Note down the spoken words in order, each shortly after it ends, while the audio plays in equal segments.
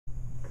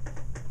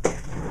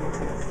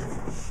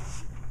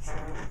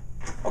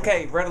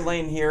Okay, Red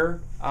Lane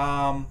here. So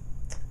I'm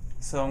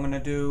going to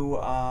do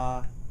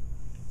a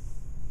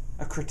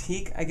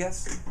critique, I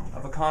guess,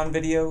 of a con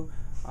video.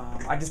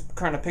 I just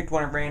kind of picked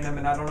one at random,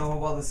 and I don't know how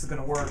well this is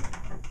going to work.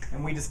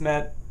 And we just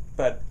met,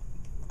 but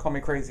call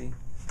me crazy.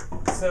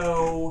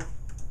 So,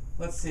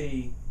 let's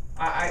see.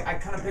 I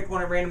kind of picked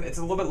one at random. It's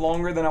a little bit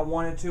longer than I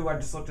wanted to. I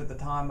just looked at the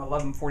time,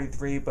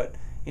 11:43, but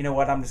you know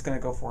what? I'm just going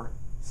to go for it.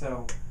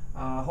 So,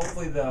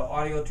 hopefully the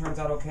audio turns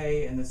out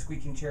okay, and the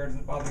squeaking chair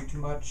doesn't bother you too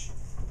much.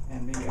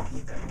 And maybe I can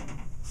get that one.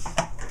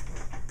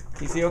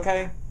 Can you see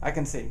okay? I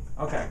can see.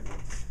 Okay.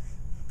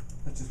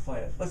 Let's just play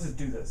it. Let's just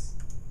do this.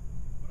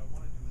 What I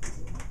want to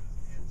do is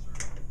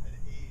answer an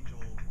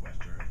age-old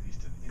question, or at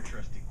least an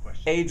interesting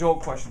question.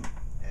 Age-old question.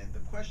 And the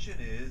question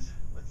is,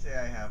 let's say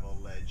I have a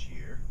ledge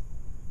here.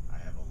 I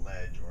have a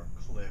ledge or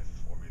a cliff,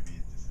 or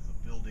maybe this is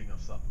a building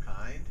of some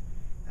kind.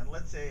 And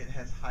let's say it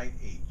has height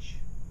h.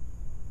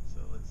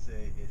 So let's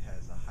say it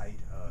has a height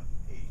of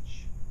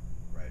h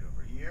right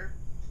over here.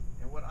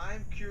 And what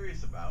I'm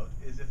curious about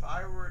is if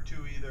I were to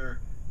either,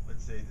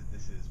 let's say that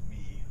this is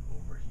me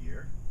over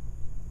here.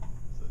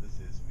 So this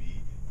is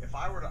me. If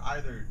I were to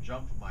either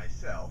jump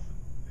myself,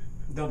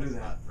 Don't do it's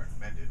that. not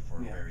recommended for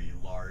very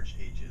large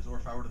h's, or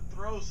if I were to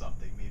throw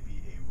something,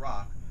 maybe a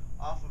rock,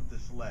 off of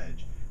this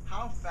ledge,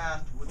 how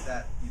fast would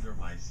that either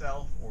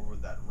myself or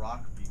would that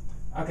rock be?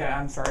 Okay,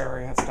 I'm sorry, I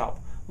already had to stop.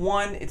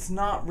 One, it's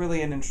not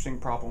really an interesting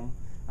problem,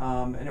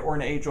 or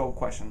an age-old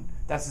question.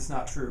 That's just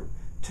not true.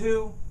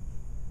 Two,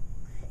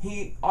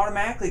 he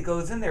automatically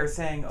goes in there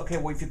saying, okay,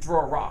 well, if you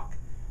throw a rock.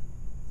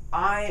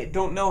 I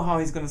don't know how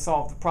he's going to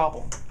solve the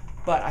problem,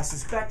 but I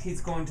suspect he's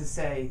going to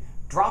say,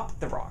 drop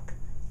the rock,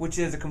 which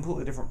is a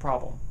completely different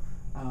problem.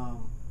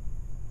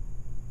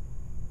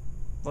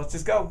 Let's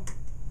just go.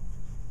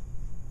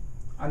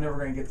 I'm never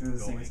going to get through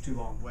this thing. It's too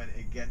long. When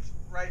it gets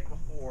right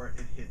before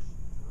it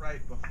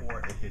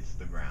hits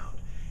the ground.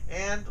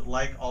 And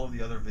like all of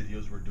the other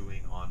videos we're doing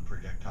on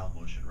projectile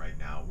motion right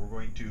now, we're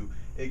going to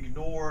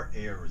ignore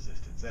air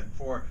resistance. And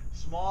for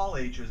small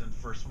h's and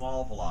for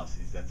small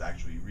velocities, that's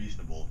actually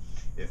reasonable.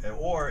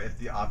 Or if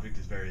the object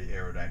is very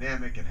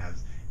aerodynamic and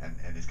has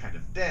and is kind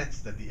of dense,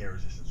 then the air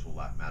resistance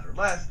will matter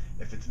less.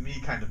 If it's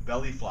me kind of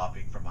belly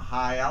flopping from a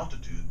high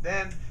altitude,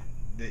 then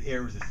the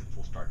air resistance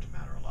will start to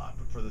matter a lot.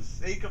 But for the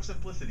sake of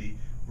simplicity,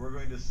 we're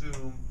going to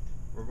assume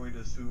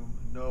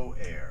no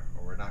air,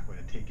 or we're not going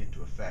to take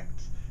into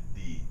effect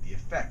the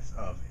effects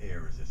of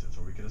air resistance.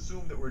 Or we can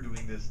assume that we're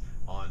doing this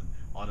on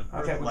an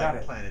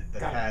Earth-like planet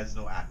that has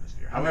no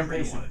atmosphere. However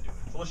you want to do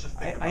it. So let's just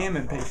think about I am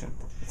impatient.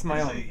 It's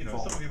my own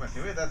fault. Some of you might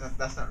say, "Wait,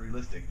 that's not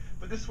realistic."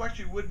 But this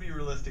actually would be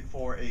realistic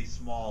for a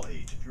small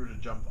h. If you were to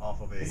jump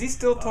off of a Is he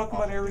still talking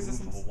about air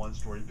resistance? Of a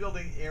one-story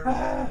building, air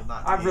resistance will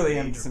not I be really a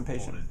am major just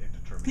impatient. component in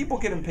determining People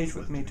get the impatient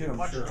with me too, I'm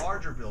much sure.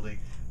 larger building,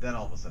 then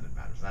all of a sudden it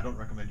matters. And I don't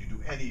recommend you do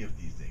any of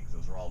these things.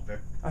 Those are all very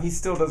He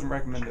still doesn't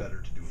recommend it.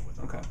 better to do it with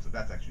a rock. So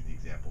that's actually the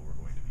example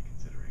we're going to be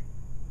considering.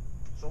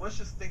 So let's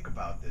just think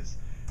about this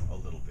a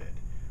little bit.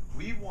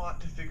 We want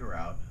to figure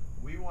out,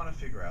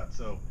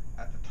 so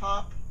at the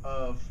top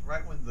of,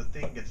 right when the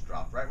thing gets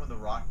dropped, right when the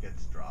rock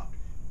gets dropped,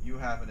 you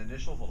have an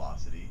initial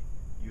velocity.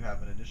 You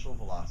have an initial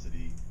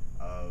velocity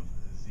of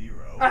 0.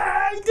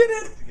 I did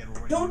it! Again,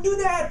 Don't do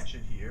that!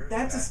 Here.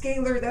 That's a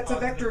scalar, that's a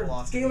vector.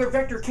 Velocity. Scalar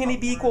vector, can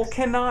it be equal?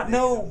 Cannot,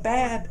 no,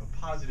 bad. A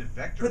positive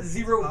vector. Put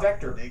 0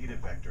 vector. Negative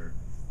vector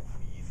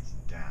means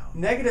down.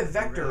 Negative So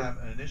vector. we're going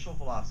to have an initial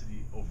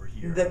velocity over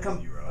here That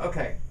of 0.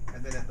 Okay.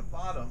 And then at the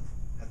bottom.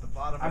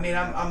 I mean,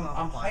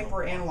 I'm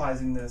hyper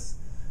analyzing this,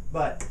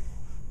 but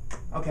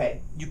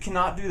okay, you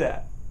cannot do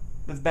that.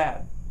 That's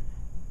bad.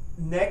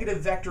 Negative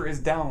vector is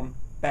down,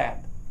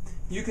 bad.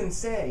 You can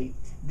say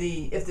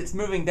if it's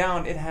moving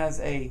down, it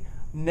has a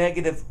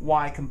negative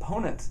y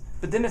component,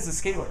 but then it's a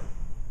scalar.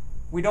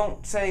 We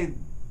don't say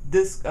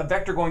a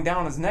vector going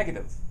down is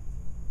negative.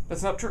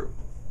 That's not true.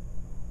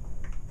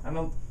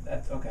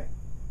 That's okay.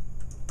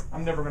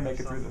 I'm never gonna make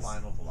it through this.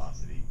 Final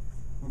velocity.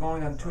 We're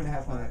going on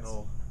 2.5 minutes.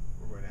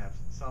 We're going to have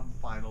some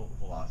final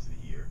velocity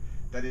here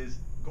that is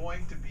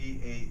going to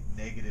be a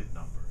negative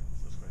number.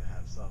 So it's going to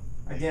have some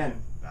negative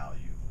value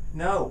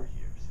over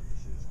here. So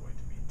this is going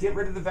to be get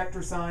rid of the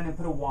vector sign and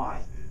put a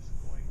y. This is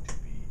going to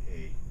be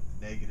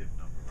a negative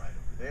number right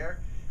over there.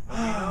 And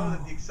we know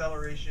that the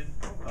acceleration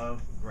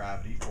of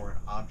gravity for an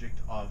object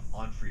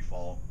on free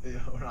fall,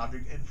 or an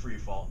object in free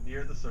fall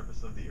near the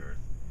surface of the Earth,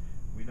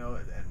 we know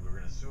it, and we're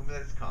going to assume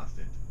that it's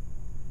constant.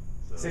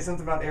 So say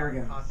something about air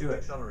again. Constant Do it.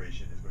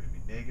 Acceleration is going to be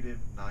negative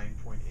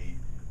 9.8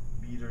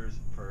 meters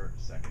per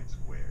second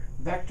squared.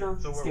 Vector,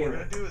 so what we're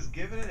going to do is,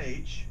 given an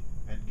h,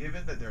 and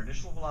given that their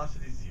initial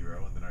velocity is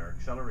 0, and then our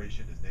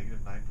acceleration is negative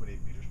 9.8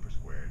 meters per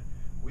squared,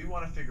 we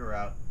want to figure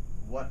out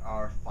what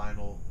our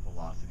final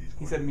velocity is going to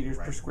be. He said meters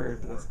per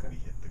squared, but that's good. We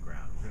hit the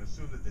ground. We're going to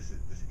assume that this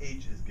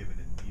h is given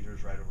in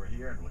meters right over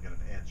here, and we'll get an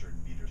answer in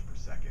meters per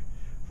second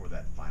for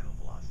that final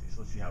velocity.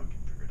 So let's see how we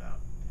can figure it out.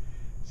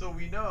 So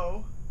we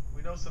know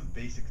some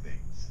basic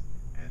things,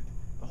 and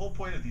the whole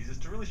point of these is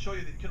to really show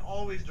you that you can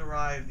always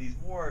derive these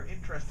more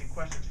interesting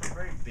questions from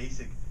very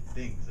basic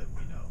things that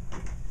we know.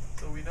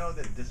 So we know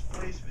that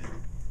displacement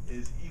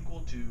is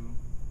equal to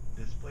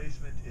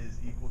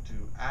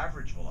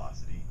average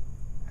velocity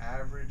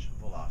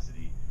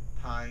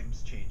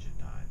times change in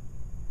time,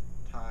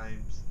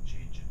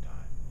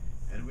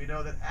 And we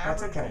know that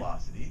average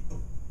velocity,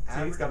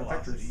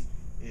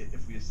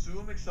 if we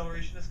assume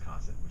acceleration is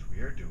constant, which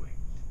we are doing,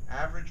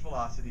 average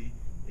velocity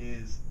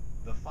is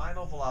the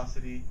final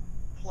velocity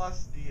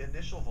plus the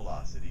initial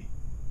velocity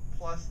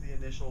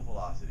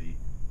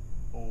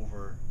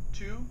over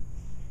 2,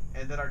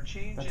 and that our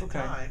change in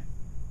time,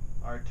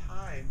 or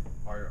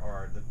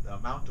the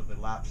amount of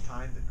elapsed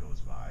time that goes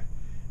by,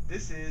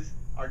 this is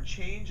our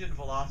change in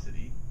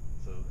velocity.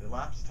 So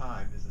elapsed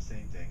time is the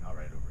same thing, I'll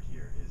write over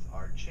here, is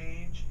our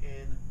change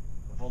in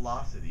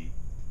velocity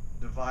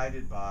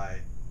divided by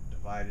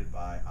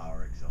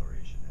our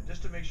acceleration. And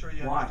just to make sure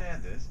you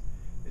understand this,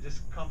 it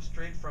just comes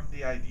straight from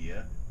the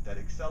idea that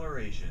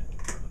acceleration,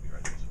 let me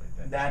write it this way,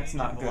 that that's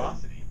not good.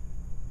 Velocity,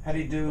 how do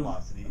you do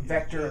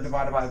vector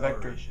divided by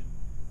vector?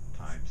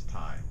 Times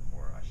time,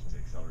 or I should say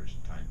acceleration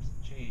times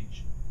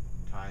change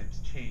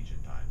in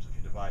time. So if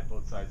you divide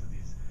both sides of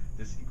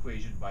this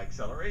equation by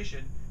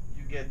acceleration,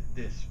 you get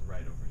this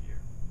right over here.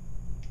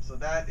 So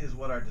that is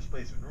what our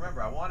displacement.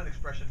 Remember, I want an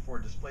expression for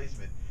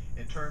displacement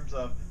in terms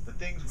of the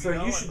things we know.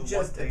 So you should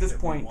just, at this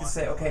point, just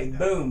say, okay,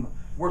 boom,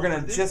 we're going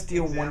to just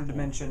deal one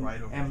dimension,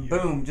 and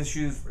boom, just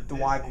use the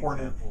y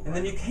coordinate. And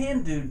then you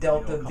can do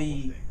delta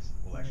v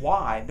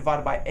y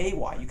divided by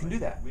ay. You can do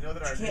that. We know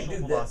that our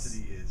initial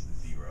velocity is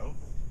 0.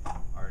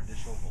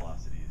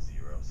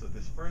 So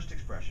this first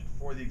expression,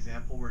 for the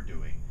example we're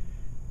doing,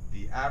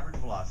 the average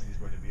velocity is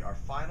going to be our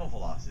final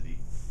velocity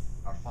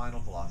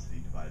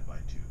divided by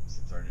 2,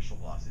 since our initial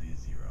velocity is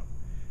 0.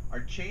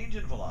 Our change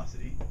in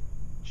velocity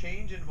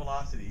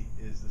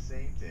is the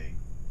same thing.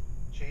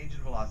 Change in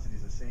velocity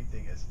is the same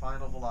thing as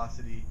final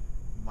velocity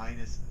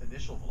minus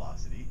initial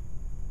velocity.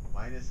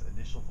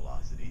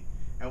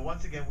 And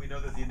once again, we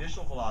know that the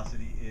initial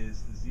velocity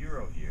is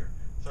 0 here.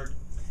 So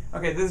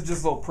okay, this is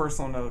just a little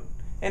personal note.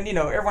 And you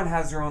know, everyone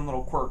has their own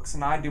little quirks,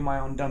 and I do my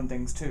own dumb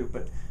things too,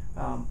 but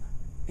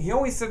he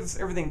always says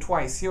everything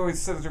twice.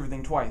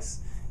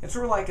 It's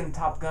sort of like in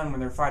Top Gun when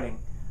they're fighting.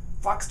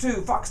 Fox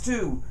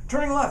 2,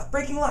 turning left,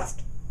 braking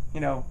left. You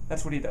know,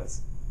 that's what he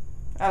does.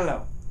 I don't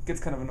know. It gets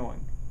kind of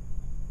annoying.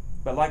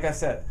 But like I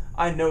said,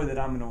 I know that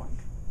I'm annoying.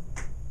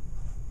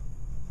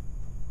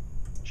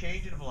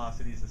 Change in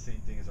velocity is the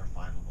same thing as our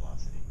final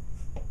velocity.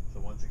 So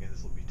once again,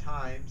 this will be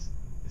times.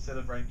 Instead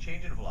of writing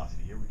change in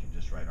velocity here, we can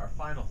just write our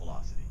final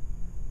velocity,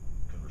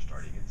 because we're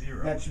starting at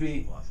 0. That should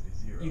be,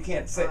 you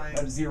can't say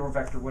a 0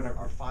 vector, whatever.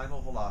 Our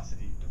final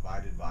velocity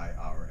divided by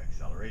our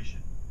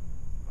acceleration.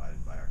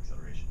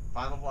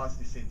 Final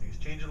velocity, same thing as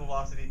change in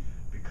velocity,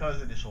 because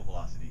initial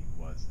velocity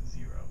was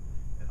 0.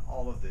 And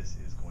all of this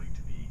is going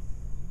to be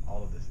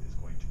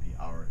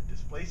our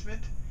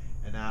displacement.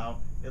 And now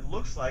it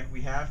looks like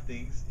we have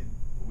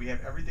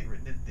everything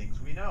written in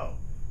things we know.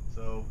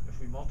 So if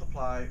we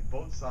multiply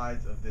both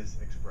sides of this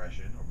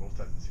expression, or both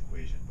sides of this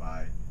equation,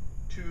 by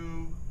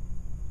 2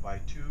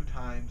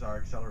 times our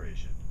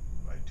acceleration,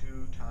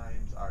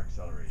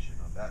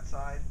 on that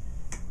side,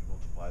 we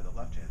multiply the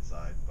left-hand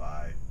side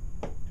by,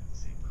 do the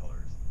same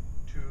colors,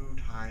 2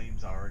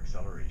 times our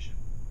acceleration.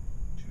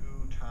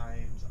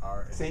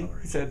 See,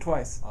 he said it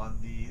twice. On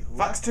the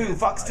Fox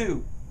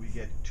 2, we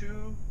get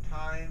 2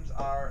 times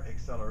our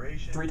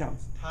acceleration. 3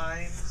 times.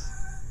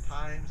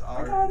 Times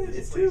our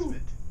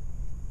displacement.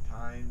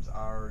 Times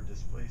our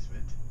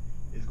displacement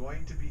is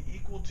going to be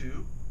equal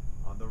to,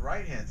 on the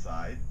right-hand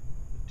side,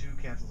 the 2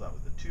 cancels out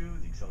with the 2,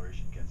 the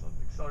acceleration cancels out with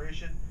the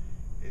acceleration.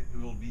 It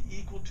will be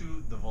equal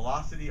to the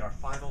velocity, our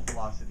final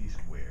velocity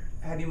squared.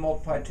 How do you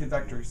multiply 2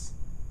 vectors?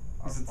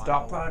 Is it the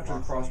dot product or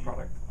the cross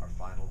product? Our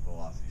final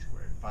velocity squared.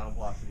 Final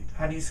velocity times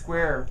how do you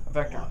square a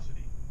vector?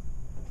 Velocity.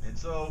 And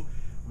so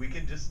we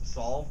can just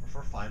solve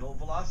for final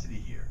velocity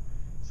here.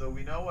 So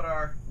we know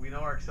our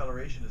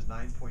acceleration is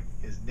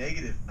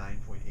negative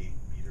 9.8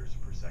 meters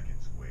per second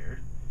squared.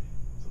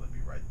 So let me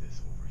write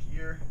this over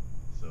here.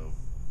 So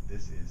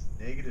this is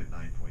negative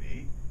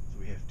 9.8. So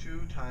we have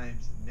 2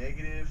 times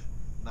negative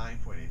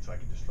 9.8. So let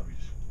me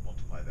just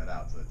multiply that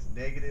out. So that's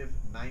negative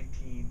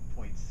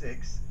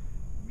 19.6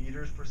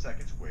 meters per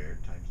second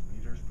squared times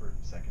meters per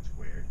second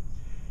squared.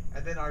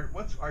 And then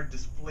what's our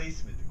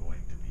displacement going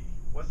to be?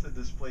 What's the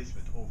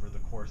displacement over the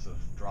course of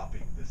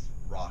dropping this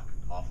rock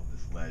off of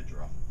this ledge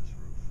or off of this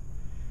roof?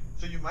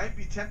 So you might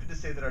be tempted to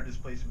say that our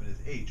displacement is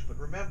h, but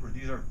remember,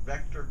 these are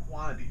vector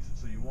quantities,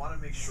 so you want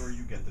to make sure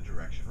you get the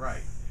direction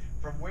right.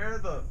 From where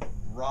the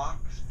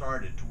rock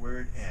started to where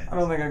it ends. I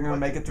don't think I'm going to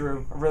make it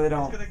through. I really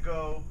don't. It's going to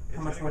go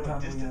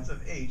a distance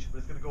of h, but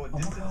it's going to go a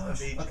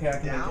distance of h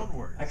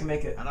downwards. I can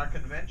make it. And our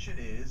convention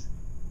is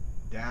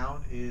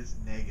down is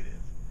negative.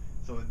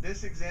 So in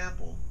this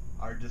example,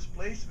 our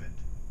displacement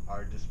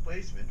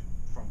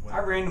from when I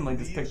randomly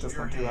just picked this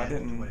one too. I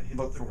didn't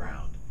look for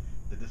ground.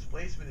 The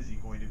displacement is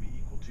going to be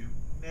equal to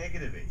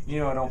negative h. You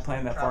know, I don't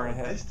plan that far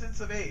ahead.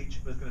 Distance of h,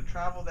 but it's going to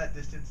travel that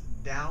distance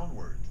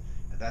downwards,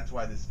 and that's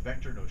why this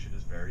vector notion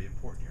is very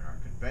important here. Our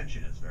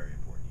convention is very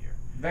important here.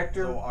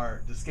 Vector. So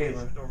our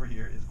displacement over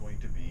here is going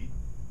to be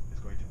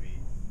going to be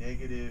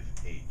negative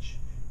h,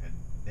 and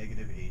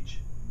negative h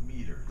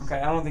meters. Okay,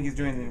 I don't think he's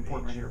doing anything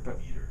Negative important right h here, but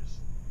meters.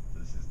 So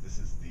this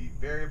is the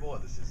variable,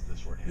 and this is the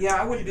shorthand.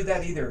 yeah, I wouldn't do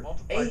that Meters. either.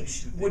 Multiply these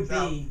H two would things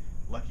out. be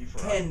Lucky for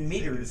 10 us, these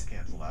meters. negatives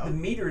cancel out. The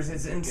meters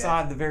is You get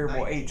inside the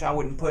variable h. I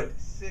wouldn't put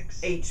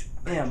 19.6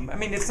 hm. I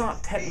mean, it's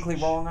not technically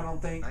wrong, I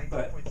don't think,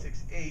 but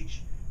 19.6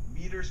 h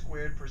meter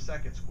squared per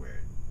second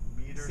squared.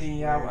 Meter see,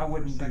 squared I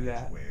wouldn't per do second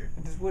that. squared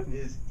I just wouldn't.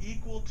 is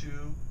equal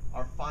to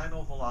our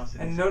final velocity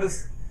And squared.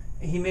 notice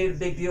he made a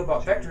big deal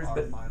about vectors,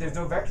 but there's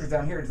no vectors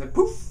down here. It's like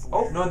poof.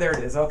 Oh no, there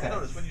it is. Okay. And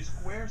notice when you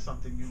square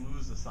something, you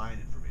lose the sign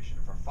information.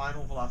 If our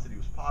final velocity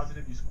was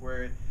positive, you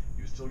square it,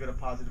 you still get a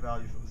positive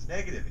value. If it was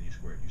negative and you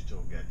square it, you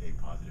still get a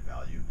positive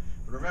value.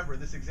 But remember, in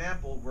this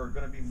example, we're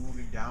going to be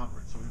moving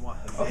downwards, so we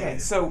want the Okay,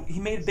 negative. so he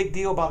made a big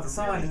deal about the To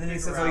sign, really and then he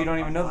figure says, "Oh, you don't out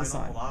even our know the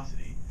final sign."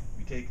 velocity,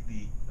 we take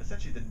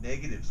essentially the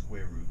negative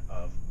square root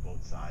of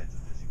both sides of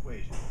this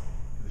equation.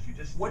 Because if you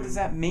just What does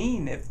that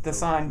mean if the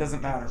sign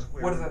doesn't matter?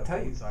 What does that tell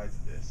you? Both sides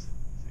of this.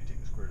 So you take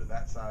the square root of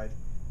that side,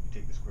 you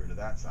take the square root of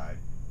that side.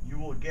 You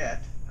will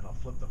get, and I'll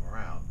flip them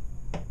around.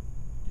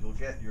 You'll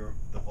get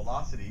the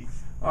velocity.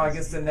 Oh, I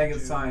guess the equal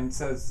negative to sign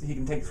says he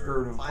can take the your square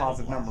root of a final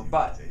positive number,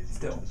 velocity, but is equal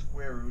still. to the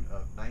square root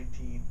of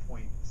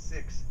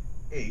 19.6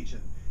 h,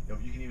 and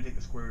you can even take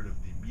the square root of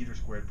the meter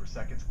squared per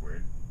second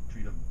squared.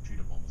 Treat them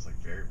almost like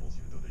variables,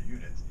 even though they're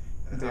units.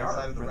 And then They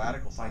outside are of the really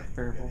radical sign, like you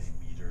variables. get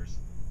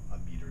a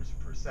meters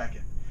per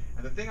second.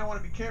 And the thing I want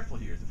to be careful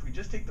here is if we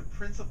just take the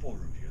principal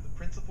root here, the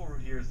principal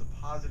root here is the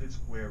positive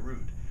square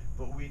root.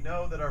 But we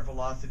know that our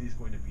velocity is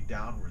going to be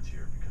downwards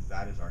here because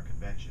that is our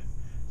convention.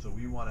 So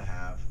we want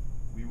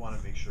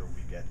to make sure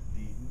we get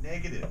the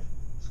negative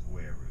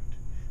square root.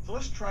 So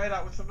let's try it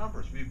out with some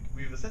numbers.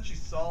 We've essentially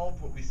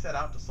solved what we set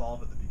out to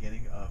solve at the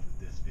beginning of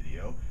this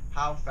video.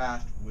 How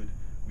fast would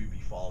we be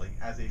falling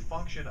as a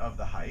function of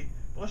the height?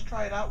 But let's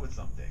try it out with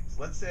some things.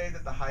 Let's say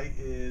that the height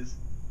is,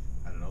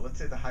 I don't know, let's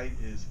say the height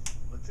is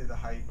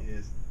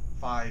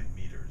 5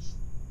 meters.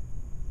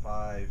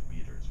 5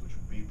 meters, which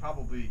would be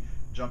probably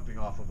jumping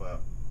off of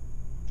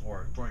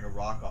or throwing a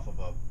rock off of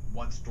a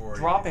one-story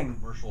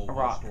commercial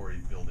one-story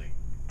building.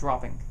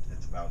 Dropping.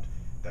 That's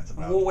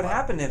about. What would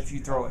happen if you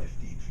throw it?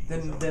 15 feet.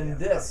 Then yeah,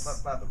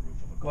 this. about the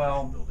roof of a commercial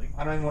Well, building.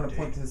 I don't even want to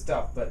point to the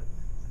stuff, but.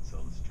 And so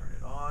let's turn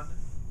it on.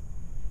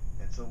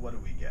 And so what do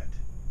we get?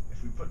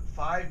 If we put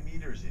 5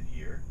 meters in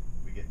here,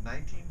 we get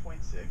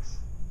 19.6.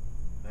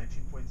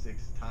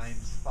 19.6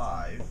 times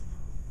 5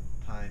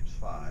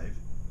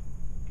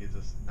 gives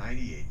us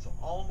 98. So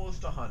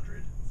almost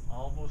 100.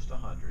 Almost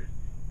 100.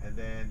 And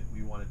then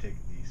we want to take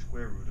the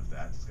square root of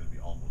that. So it's going to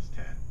be almost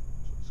 10.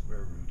 So the square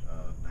root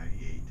of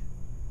 98.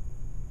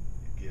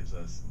 It gives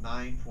us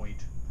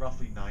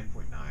roughly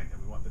 9.9.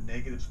 And we want the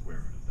negative square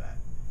root of that.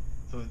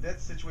 So in that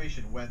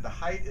situation, when the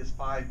height is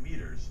 5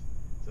 meters,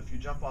 so if you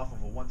jump off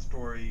of a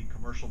one-story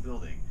commercial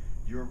building,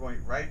 you're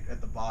going right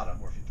at the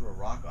bottom, or if you throw a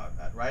rock out,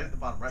 right at the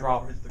bottom, right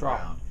before it hits the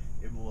ground,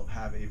 it will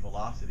have a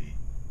velocity.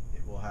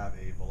 It will have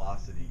a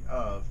velocity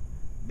of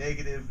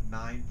negative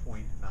 9.9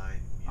 meters.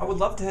 I would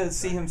love to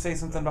see him say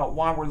something about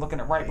why we're looking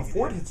at right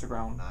before it hits the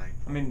ground.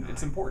 I mean,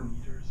 it's important.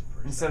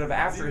 Instead of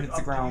after it hits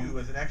the ground. It's up to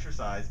you as an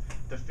exercise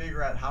to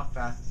figure out how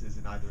fast this is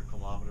in either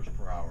kilometers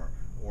per hour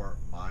or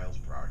miles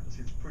per hour. You'll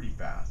see it's pretty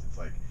fast. It's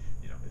like,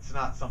 it's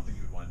not something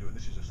you would want to do, and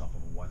this is just off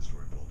of a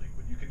one-story building.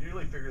 But you can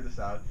really figure this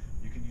out.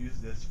 You can use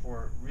this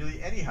for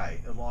really any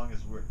height, as long as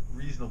we're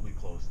reasonably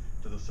close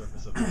to the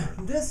surface of the Earth.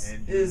 This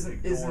is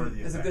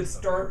a good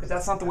start, but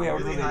that's not the way I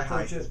would really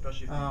approach it.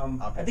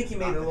 I think he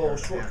made a little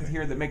shortcut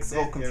here that makes it a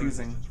little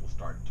confusing. Will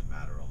start to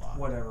matter a lot.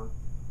 Whatever.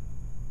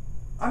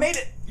 I made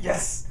it!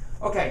 Yes!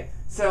 Okay,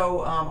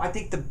 so I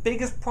think the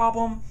biggest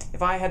problem,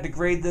 if I had to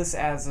grade this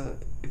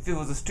if it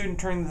was a student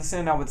turning this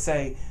in, I would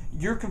say,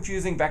 you're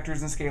confusing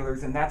vectors and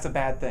scalars, and that's a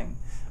bad thing.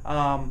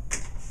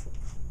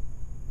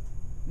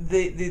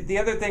 The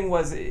other thing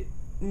was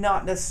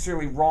not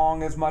necessarily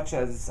wrong as much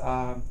as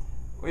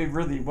it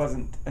really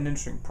wasn't an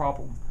interesting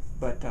problem.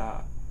 But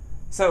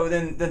so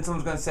then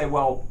someone's going to say,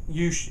 well,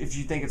 if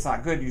you think it's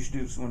not good, you should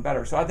do this one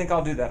better. So I think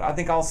I'll do that. I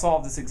think I'll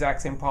solve this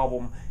exact same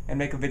problem and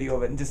make a video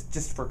of it, and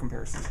just for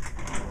comparison.